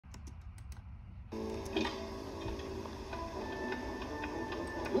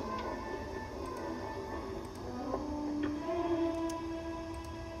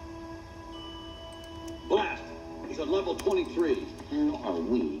level 23. How are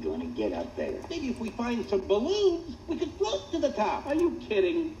we going to get up there? Maybe if we find some balloons, we could float to the top. Are you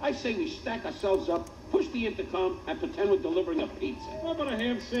kidding? I say we stack ourselves up, push the intercom, and pretend we're delivering a pizza. How about a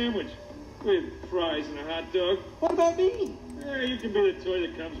ham sandwich with fries and a hot dog? What about me? Yeah, you can be the toy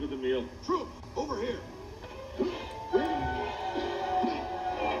that comes with the meal. Troops, over here.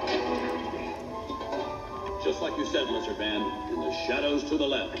 Just like you said, Lizard Man, in the shadows to the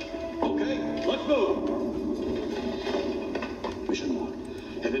left. Okay, let's move. Mission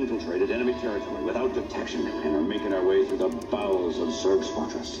 1. Have infiltrated enemy territory without detection and are making our way through the bowels of Zerg's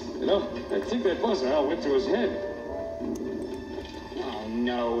fortress. You know, I think that buzzer owl went to his head. Oh,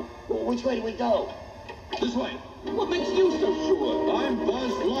 no. Well, which way do we go? This way. What makes you so sure? I'm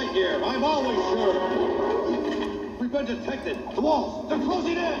Buzz Lightyear. I'm always sure. We've been detected. The walls, they're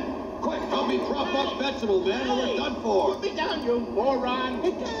closing in. Quick, help me prop up Vegetable Man or we're done for. Put me down, you moron.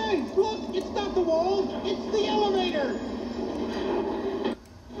 Hey, guys, look, it's not the walls, it's the elevator.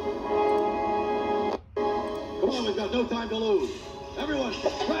 Come on, we've got no time to lose. Everyone,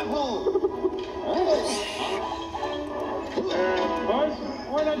 grab hold. Buzz,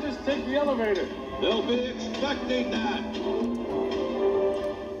 why not just take the elevator? They'll be expecting that.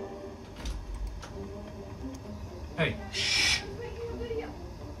 Hey, shh.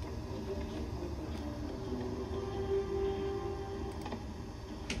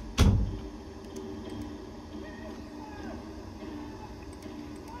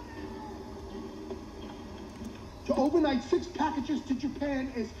 To overnight 6 packages to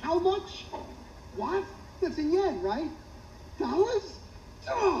Japan is how much? What? That's in yen, right? Dollars?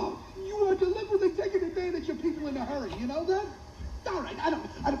 Oh, you are deliberately taking advantage of people in a hurry. You know that? All right, I'll do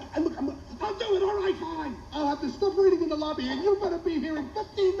it. All right, fine. I'll have the stuff waiting in the lobby, and you better be here in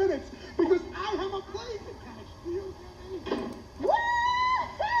 15 minutes because I have a plane to catch. Do you hear me?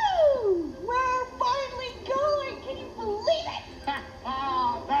 Woohoo! We're finally going. Can you believe it?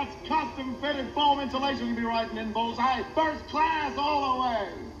 That's custom-fitted foam insulation you'll be riding in, Bullseye. First class all the way.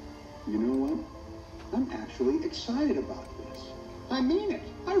 You know what? I'm actually excited about this. I mean it.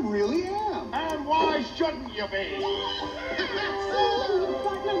 I really am. And why shouldn't you be? Look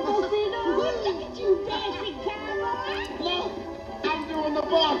at you dancing, cowboy. Look, I'm doing the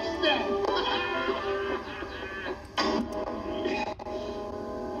box step.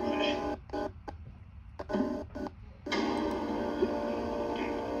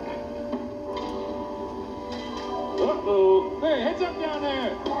 Uh-oh. Hey, heads up down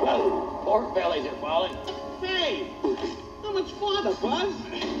there. Whoa, pork bellies are falling. Hey, how much farther, Buzz?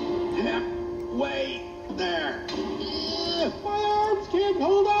 Way there. My arms can't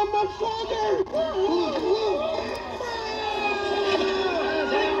hold on much longer.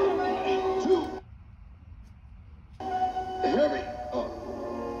 Two. Heavy. Oh,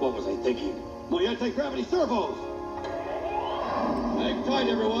 what was I thinking? My anti-gravity servos. Hang tight,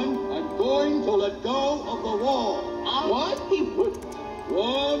 everyone. I'm going to let go of the wall. What? He would.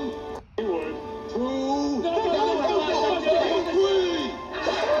 1, He would. 2, Go. 3.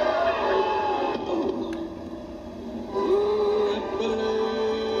 Infinity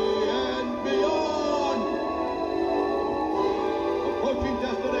and beyond. Approaching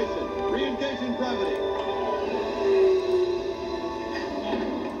destination. Re-engaging gravity.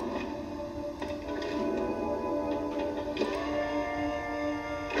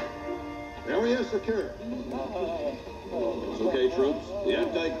 Area secure. It's okay, troops. The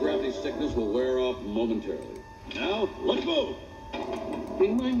anti-gravity sickness will wear off momentarily. Now, let's move.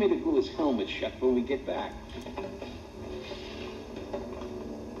 Remind me to glue his helmet shut when we get back.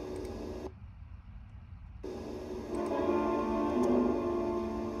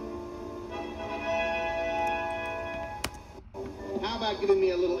 How about giving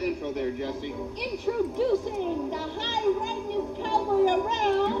me a little intro there, Jesse? Introducing the high-ranking cowboy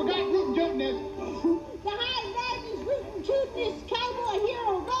around. You forgot rootin' tootin'. The high-ranking rootin' tootin'est cowboy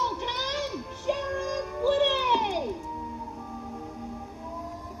hero of all time, Sheriff Woody.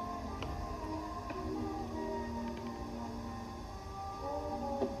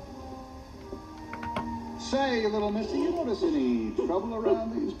 Say, little missy, you notice any trouble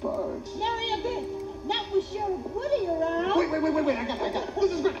around these parts? Nary a bit. Not with Sheriff Woody around. Wait. I got it.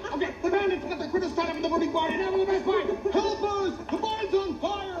 This is great. Okay, the bandits got the critters tied up in the burning barn, and now we're the best part. Help us! The barn's on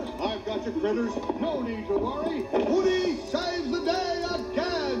fire! I've got you, critters. No need to worry. Woody saves the day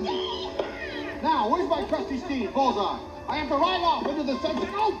again. Now, where's my trusty steed, Bullseye? I have to ride off into the sunset.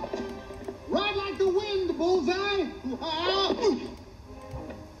 Oh! Ride like the wind, Bullseye.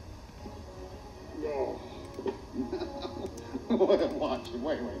 Watch it.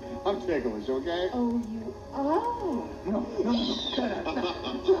 Wait. I'm ticklish, okay? Oh, you are? No.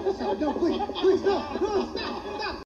 No, please, no, stop.